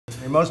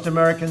Most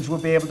Americans will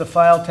be able to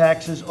file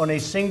taxes on a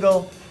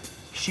single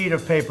sheet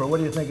of paper. What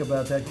do you think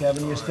about that,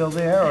 Kevin? You still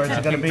there, or is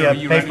it going to be a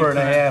paper and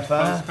a half,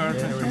 huh?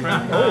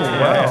 Oh,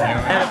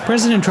 wow.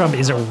 President Trump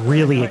is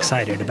really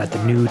excited about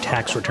the new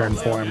tax return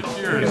form.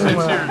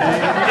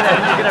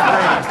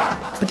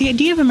 But the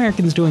idea of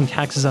Americans doing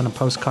taxes on a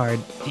postcard,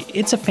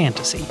 it's a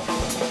fantasy.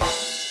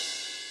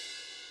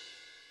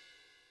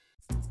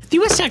 The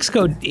U.S. tax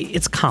code,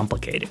 it's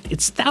complicated.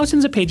 It's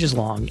thousands of pages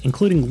long,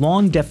 including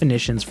long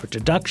definitions for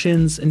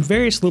deductions and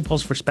various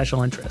loopholes for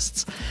special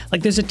interests.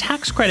 Like there's a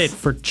tax credit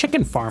for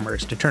chicken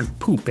farmers to turn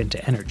poop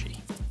into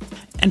energy.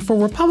 And for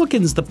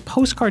Republicans, the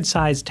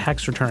postcard-sized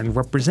tax return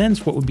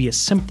represents what would be a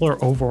simpler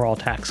overall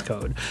tax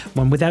code,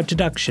 one without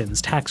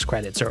deductions, tax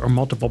credits, or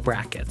multiple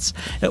brackets,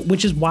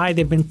 which is why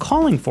they've been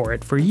calling for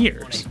it for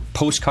years.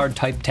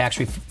 Postcard-type tax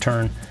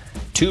return,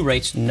 2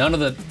 rates, none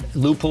of the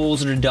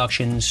loopholes or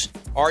deductions.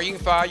 Or you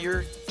can file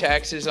your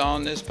taxes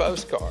on this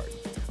postcard.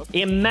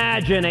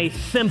 Imagine a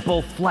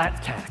simple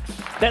flat tax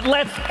that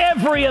lets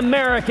every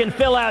American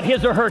fill out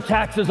his or her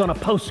taxes on a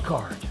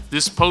postcard.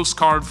 This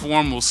postcard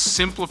form will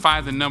simplify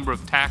the number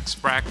of tax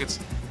brackets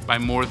by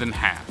more than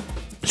half.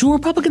 So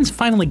Republicans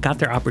finally got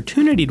their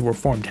opportunity to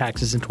reform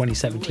taxes in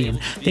 2017.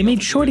 They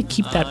made sure to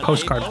keep that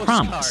postcard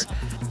promise.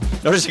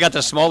 Notice I got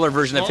the smaller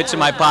version that fits in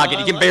my pocket.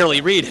 You can barely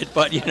read it,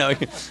 but you know.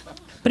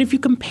 But if you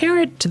compare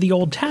it to the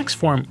old tax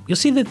form, you'll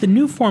see that the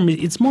new form,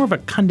 it's more of a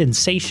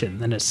condensation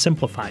than a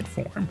simplified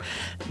form.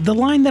 The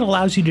line that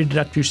allows you to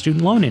deduct your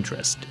student loan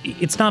interest,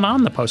 it's not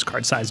on the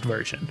postcard-sized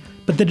version.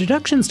 But the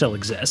deduction still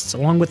exists,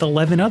 along with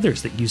 11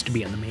 others that used to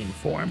be on the main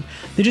form.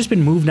 They've just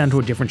been moved onto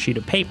a different sheet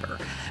of paper,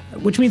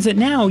 which means that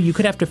now you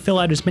could have to fill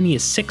out as many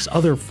as 6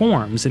 other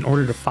forms in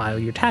order to file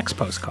your tax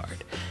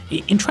postcard.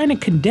 In trying to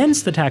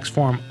condense the tax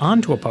form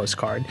onto a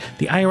postcard,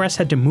 the IRS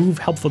had to move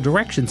helpful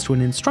directions to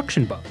an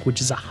instruction book,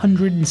 which is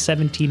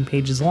 117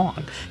 pages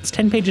long. It's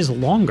 10 pages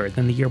longer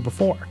than the year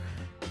before.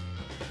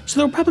 So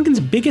the Republicans'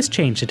 biggest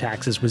change to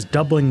taxes was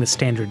doubling the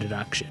standard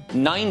deduction.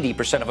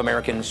 90% of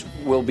Americans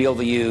will be able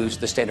to use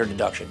the standard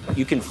deduction.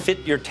 You can fit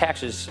your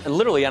taxes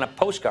literally on a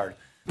postcard.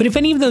 But if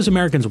any of those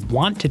Americans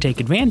want to take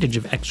advantage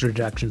of extra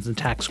deductions and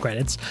tax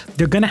credits,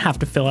 they're going to have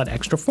to fill out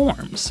extra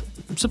forms.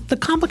 So the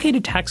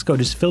complicated tax code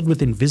is filled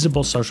with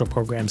invisible social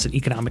programs and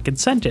economic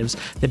incentives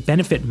that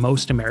benefit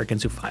most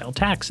Americans who file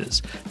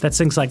taxes. That's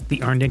things like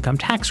the Earned Income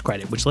Tax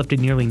Credit, which lifted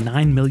nearly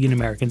 9 million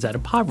Americans out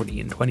of poverty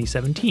in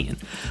 2017,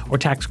 or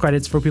tax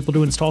credits for people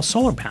to install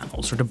solar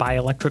panels or to buy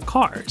electric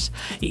cars.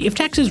 If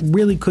taxes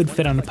really could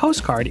fit on a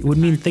postcard, it would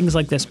mean things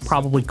like this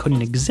probably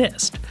couldn't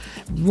exist.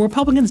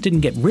 Republicans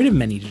didn't get rid of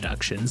many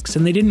deductions,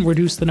 and they didn't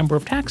reduce the number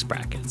of tax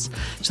brackets.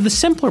 So the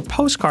simpler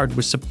postcard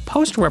was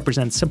supposed to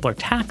represent simpler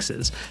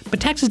taxes,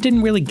 but taxes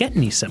didn't really get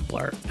any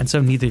simpler, and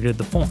so neither did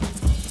the form.